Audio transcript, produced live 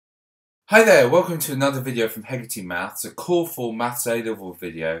Hi there, welcome to another video from HEGARTYMATHS, a core 4 Maths A-level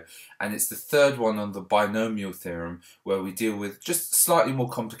video, and it's the third one on the binomial theorem where we deal with just slightly more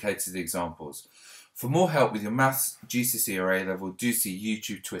complicated examples. For more help with your Maths, GCSE or A-level, do see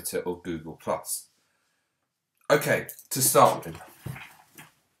YouTube, Twitter or Google+. Okay, to start with,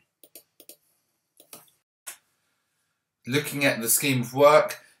 looking at the scheme of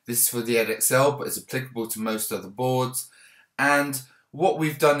work, this is for the Edexcel but it's applicable to most other boards, and what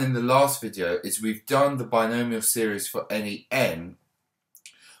we've done in the last video is we've done the binomial series for any n,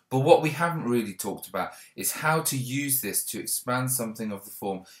 but what we haven't really talked about is how to use this to expand something of the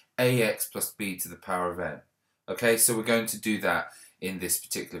form ax plus b to the power of n. Okay, so we're going to do that in this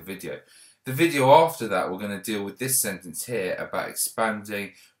particular video. The video after that we're going to deal with this sentence here about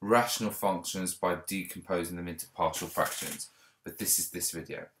expanding rational functions by decomposing them into partial fractions, but this is this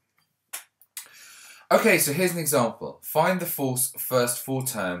video. Okay, so here's an example. Find the first four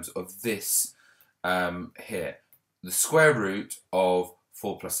terms of this here. The square root of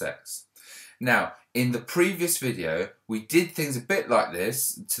 4 plus x. Now, in the previous video, we did things a bit like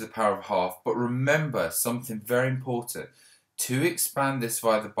this, to the power of half, but remember something very important. To expand this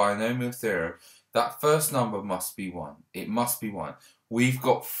via the binomial theorem, that first number must be 1. It must be 1. We've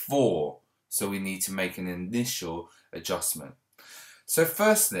got 4, so we need to make an initial adjustment. So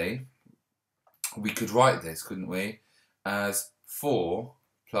firstly, we could write this, couldn't we, as 4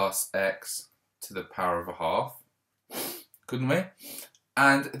 plus x to the power of a half, couldn't we?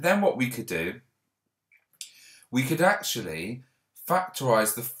 And then what we could do, we could actually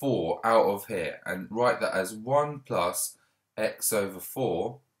factorise the 4 out of here and write that as 1 plus x over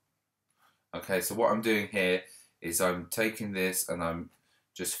 4. Okay, so what I'm doing here is I'm taking this and I'm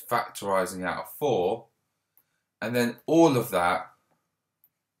just factorising out of 4, and then all of that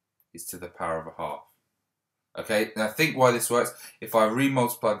is to the power of a half. Okay, now think why this works. If I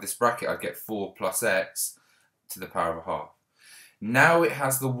remultiply this bracket, I get 4 plus x to the power of a half. Now it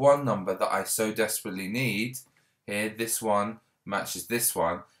has the one number that I so desperately need. Here, this one matches this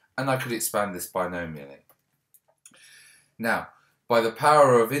one, and I could expand this binomially. Now, by the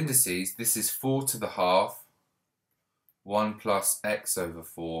power of indices, this is 4 to the half, 1 plus x over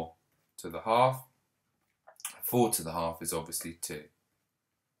 4 to the half. 4 to the half is obviously 2.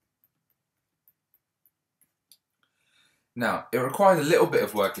 Now, it required a little bit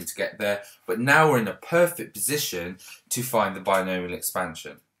of working to get there, but now we're in a perfect position to find the binomial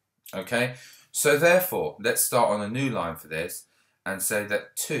expansion. Okay, so therefore, let's start on a new line for this and say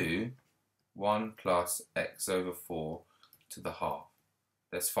that 1 plus x over 4 to the half.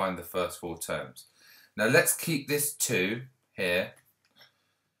 Let's find the first 4 terms. Now let's keep this 2 here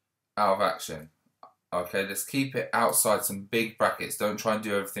out of action. Okay, let's keep it outside some big brackets. Don't try and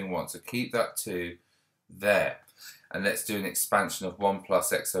do everything once. So keep that 2 there. And let's do an expansion of 1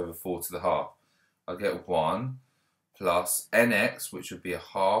 plus x over 4 to the half. I'll get 1 plus nx, which would be a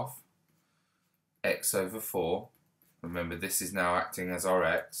half x over 4. Remember, this is now acting as our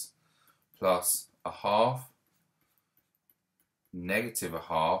x, plus a half negative a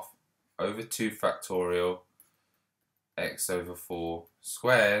half over 2 factorial x over 4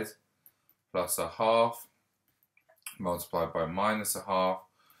 squared, plus a half multiplied by minus a half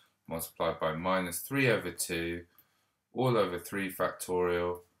multiplied by minus 3 over 2 all over 3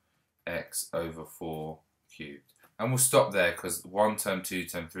 factorial x over 4 cubed. And we'll stop there because 1 term, 2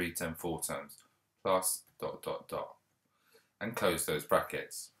 term, 3 term, 4 terms, plus dot dot dot, and close those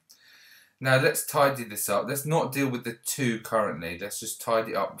brackets. Now let's tidy this up. Let's not deal with the 2 currently. Let's just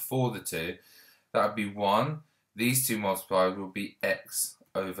tidy up before the 2. That would be 1. These 2 multiplied will be x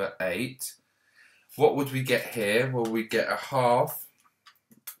over 8. What would we get here? Well, we get a half.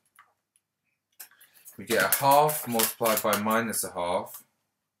 We get a half multiplied by minus a half.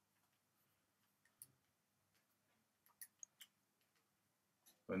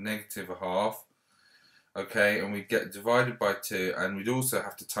 Or negative a half. Okay, and we get divided by 2, and we'd also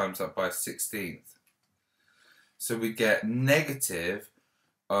have to times that by 1/16. So we get negative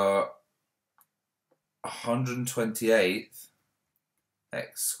 128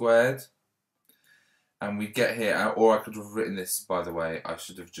 x squared. And we get here, or I could have written this, by the way, I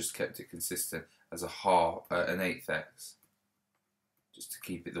should have just kept it consistent, as a half, an 1/8 x, just to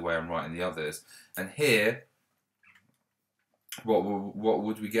keep it the way I'm writing the others. And here, what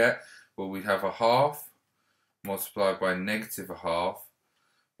would we get? Well, we'd have a half multiplied by negative a half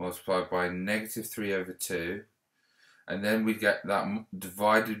multiplied by negative 3 over 2, and then we get that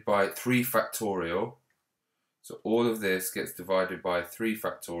divided by 3 factorial. So all of this gets divided by 3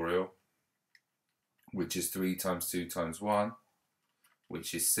 factorial, which is 3 times 2 times 1,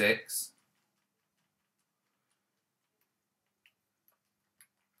 which is 6.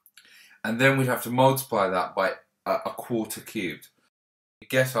 And then we'd have to multiply that by a quarter cubed. We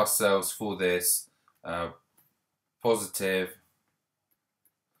get ourselves for this positive,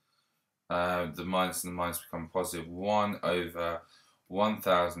 the minus and the minus become positive, 1 over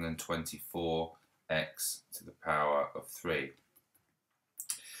 1024 x to the power of 3.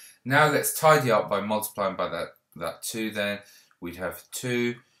 Now let's tidy up by multiplying by that 2 then. We'd have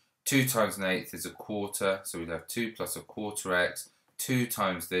 2 times an eighth is a quarter, so we'd have 2 plus a quarter x. 2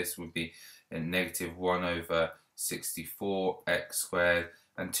 times this would be a negative 1 over 64 x squared,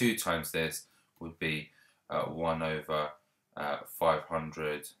 and 2 times this would be 1 over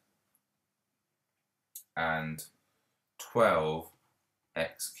 512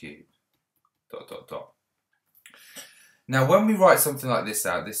 x cubed, dot dot dot. Now when we write something like this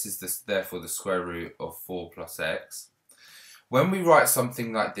out, this is therefore the square root of 4 plus x. When we write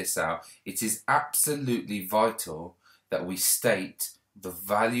something like this out, it is absolutely vital that we state the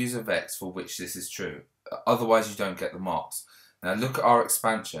values of x for which this is true. Otherwise you don't get the marks. Now look at our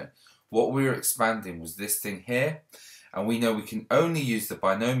expansion. What we were expanding was this thing here, and we know we can only use the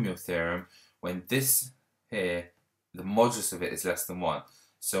binomial theorem when this here, the modulus of it is less than 1.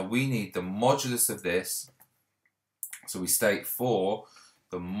 So we need the modulus of this. So we state for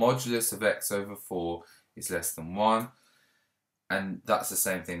the modulus of x over 4 is less than 1. And that's the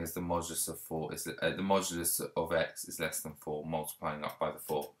same thing as the modulus of 4 is the modulus of x is less than 4, multiplying up by the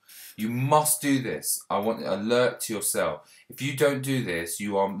 4. You must do this. I want an alert to yourself. If you don't do this,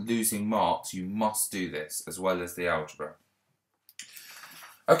 you are losing marks. You must do this as well as the algebra.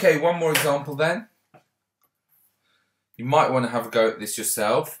 Okay, one more example then. You might want to have a go at this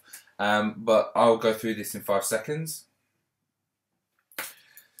yourself, but I'll go through this in 5 seconds.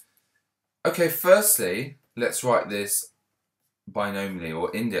 Okay, firstly, let's write this binomially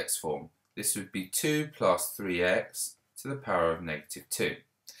or index form. This would be 2 plus 3x to the power of negative 2.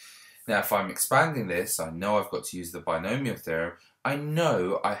 Now if I'm expanding this, I know I've got to use the binomial theorem. I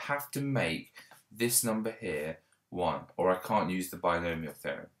know I have to make this number here 1, or I can't use the binomial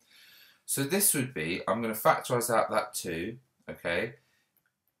theorem. So this would be, I'm going to factorise out that 2, okay?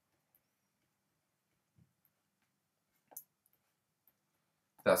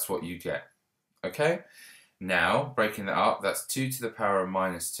 That's what you get, okay? Now, breaking that up, that's 2 to the power of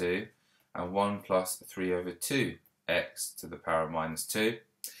minus 2 and 1 plus 3 over 2 x to the power of minus 2.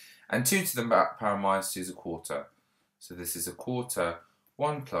 And 2 to the power of minus 2 is a quarter. So this is a quarter,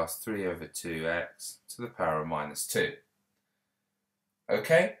 1 plus 3 over 2x to the power of minus 2.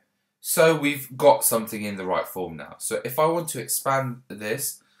 Okay, so we've got something in the right form now. So if I want to expand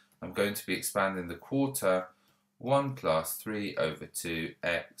this, I'm going to be expanding the quarter, 1 plus 3 over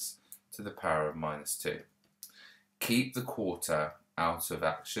 2x to the power of minus 2. Keep the quarter out of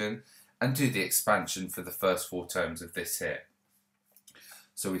action and do the expansion for the first 4 terms of this here.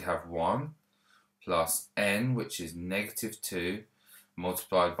 So we'd have 1 plus n, which is negative 2,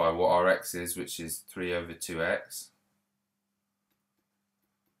 multiplied by what our x is, which is 3 over 2x,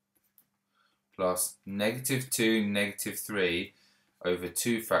 plus negative 2, negative 3 over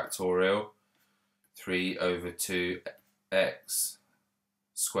 2 factorial, 3 over 2x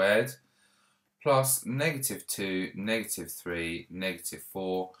squared, plus negative 2, negative 3, negative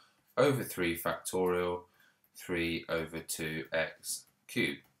 4 over 3 factorial, 3 over 2x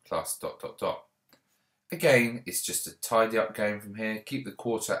cubed, plus dot dot dot. Again, it's just a tidy up game from here. Keep the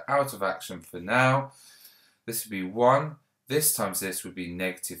quarter out of action for now. This would be 1. This times this would be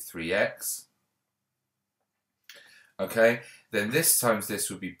negative 3x. Okay, then this times this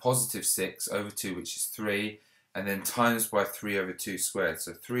would be positive 6 over 2, which is 3, and then times by 3 over 2 squared.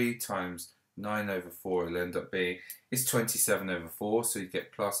 So 3 times 9 over 4 will end up being is 27 over 4, so you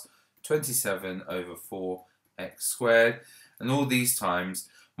get plus 27 over 4x squared, and all these times,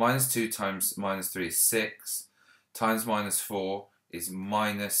 minus 2 times minus 3 is 6, times minus 4 is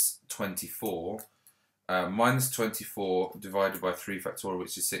minus 24, minus 24 divided by 3 factorial,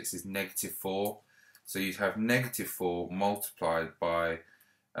 which is 6, is negative 4, so you'd have negative 4 multiplied by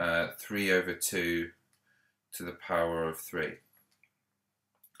 3 over 2 to the power of 3.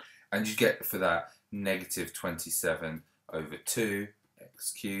 And you get for that negative 27 over 2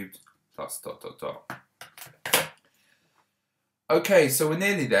 x cubed plus dot dot dot. Okay, so we're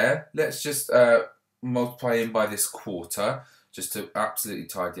nearly there. Let's just multiply in by this quarter just to absolutely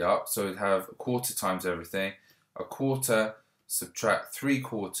tidy up. So we'd have a quarter times everything. A quarter subtract 3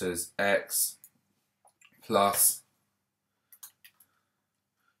 quarters x plus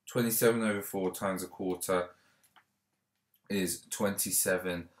 27 over 4 times a quarter is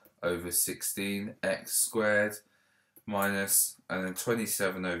 27 over 16 x squared minus, and then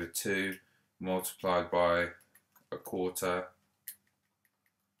 27 over 2 multiplied by a quarter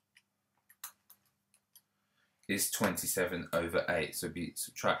is 27 over 8. So we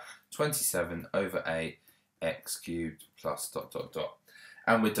subtract 27 over 8 x cubed plus dot dot dot.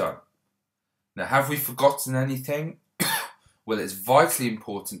 And we're done. Now, have we forgotten anything? Well, it's vitally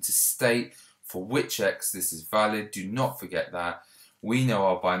important to state for which x this is valid. Do not forget that. We know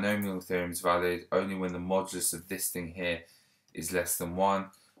our binomial theorem is valid only when the modulus of this thing here is less than 1.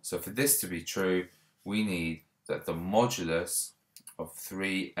 So for this to be true, we need that the modulus of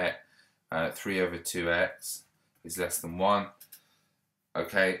 3 over 2x is less than 1.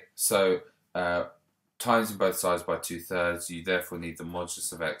 Okay, so times in both sides by 2/3, you therefore need the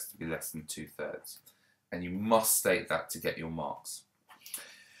modulus of x to be less than 2/3. And you must state that to get your marks.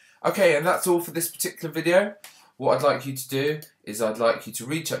 Okay, and that's all for this particular video. What I'd like you to do is I'd like you to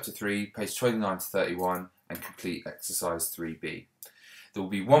read chapter 3, page 29 to 31, and complete exercise 3b. There will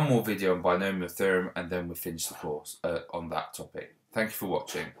be one more video on binomial theorem, and then we'll finish the course on that topic. Thank you for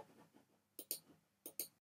watching.